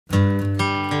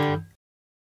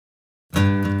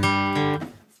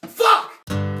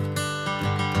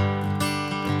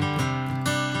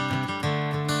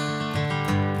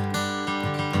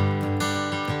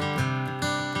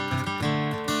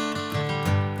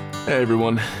Hey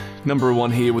everyone, Number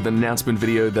One here with an announcement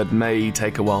video that may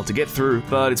take a while to get through,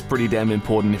 but it's pretty damn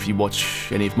important if you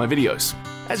watch any of my videos.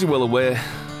 As you're well aware,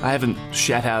 I haven't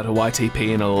shat out a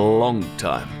YTP in a long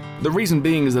time. The reason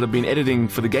being is that I've been editing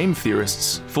for the Game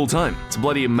Theorists full time. It's a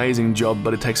bloody amazing job,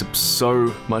 but it takes up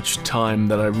so much time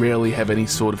that I rarely have any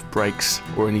sort of breaks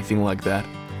or anything like that.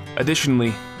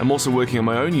 Additionally, I'm also working on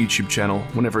my own YouTube channel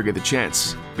whenever I get the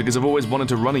chance, because I've always wanted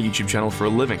to run a YouTube channel for a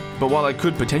living. But while I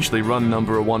could potentially run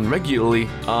Number One regularly,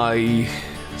 I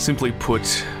simply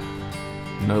put,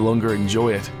 no longer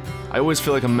enjoy it. I always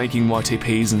feel like I'm making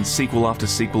YTPs and sequel after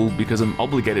sequel because I'm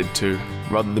obligated to,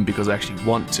 rather than because I actually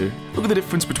want to. Look at the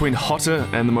difference between Hotter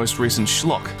and the most recent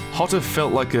Schlock. Hotter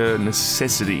felt like a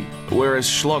necessity, whereas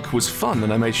Schlock was fun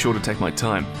and I made sure to take my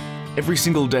time. Every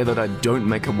single day that I don't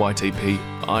make a YTP,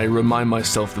 I remind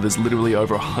myself that there's literally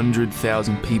over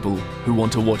 100,000 people who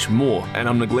want to watch more, and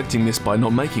I'm neglecting this by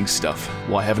not making stuff.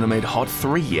 Why haven't I made Hot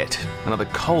 3 yet? Another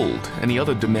Cold? Any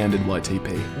other demanded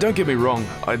YTP? Don't get me wrong,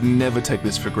 I'd never take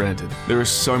this for granted. There are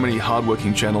so many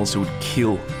hardworking channels who would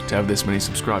kill to have this many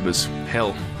subscribers.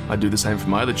 Hell, I do the same for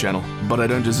my other channel, but I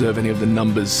don't deserve any of the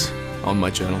numbers on my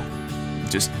channel.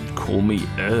 Just call me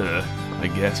I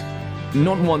guess.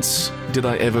 Not once did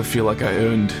I ever feel like I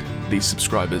earned these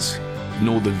subscribers,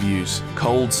 nor the views.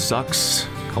 Cold sucks,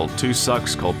 Cold 2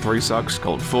 sucks, Cold 3 sucks,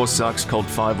 Cold 4 sucks, Cold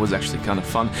 5 was actually kind of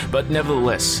fun, but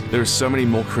nevertheless, there are so many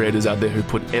more creators out there who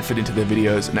put effort into their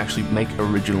videos and actually make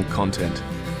original content.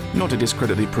 Not to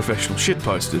discredit the professional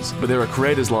shitposters, but there are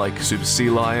creators like Super Sea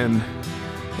Lion,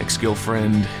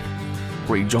 Ex-Girlfriend,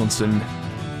 Bree Johnson,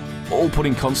 all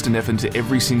putting constant effort into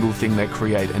every single thing they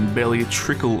create, and barely a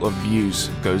trickle of views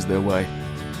goes their way.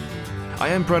 I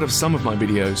am proud of some of my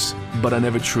videos, but I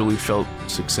never truly felt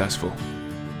successful.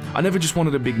 I never just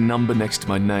wanted a big number next to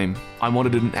my name. I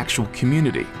wanted an actual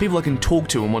community, people I can talk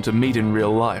to and want to meet in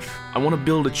real life. I want to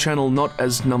build a channel not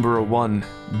as Number One,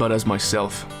 but as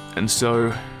myself. And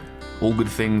so, all good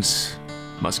things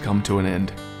must come to an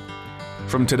end.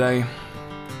 From today,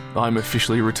 I'm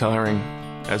officially retiring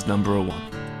as Number One.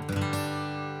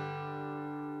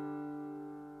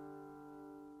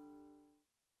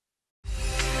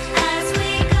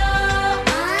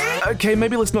 Okay,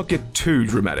 maybe let's not get too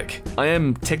dramatic. I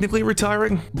am technically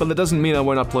retiring, but that doesn't mean I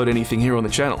won't upload anything here on the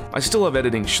channel. I still love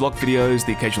editing Schlock videos,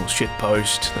 the occasional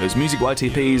shitpost, those music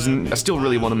YTPs, and I still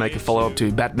really want to make a follow-up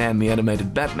to Batman the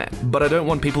Animated Batman. But I don't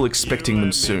want people expecting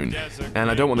them soon, and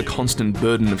I don't want the constant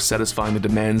burden of satisfying the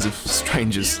demands of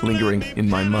strangers lingering in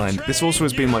my mind. This also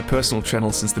has been my personal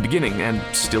channel since the beginning, and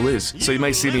still is, so you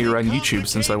may see me around YouTube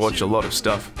since I watch a lot of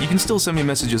stuff. You can still send me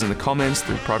messages in the comments,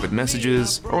 through private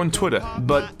messages, or on Twitter,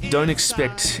 but don't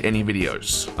expect any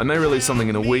videos. I may release something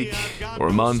in a week, or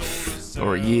a month,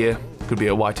 or a year. Could be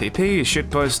a YTP, a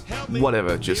shitpost,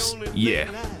 whatever, just, yeah.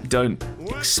 Don't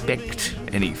expect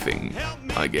anything,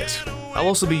 I guess. I'll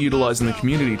also be utilizing the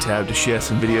community tab to share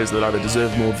some videos that either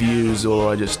deserve more views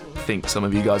or I just think some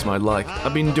of you guys might like.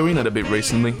 I've been doing that a bit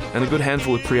recently, and a good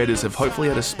handful of creators have hopefully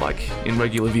had a spike in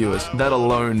regular viewers. That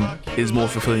alone is more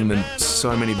fulfilling than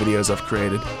so many videos I've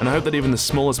created, and I hope that even the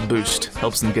smallest boost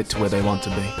helps them get to where they want to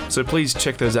be. So please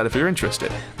check those out if you're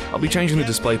interested. I'll be changing the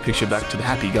display picture back to the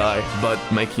happy guy, but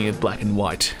making it black and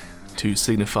white to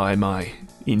signify my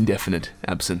indefinite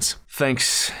absence.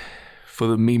 Thanks for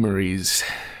the memories.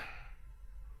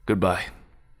 Goodbye.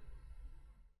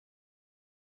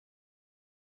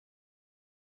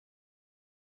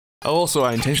 Also,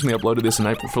 I intentionally uploaded this on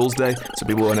April Fool's Day, so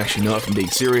people won't actually know if I'm being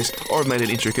serious, or have made an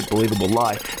intricate, believable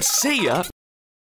lie. See ya!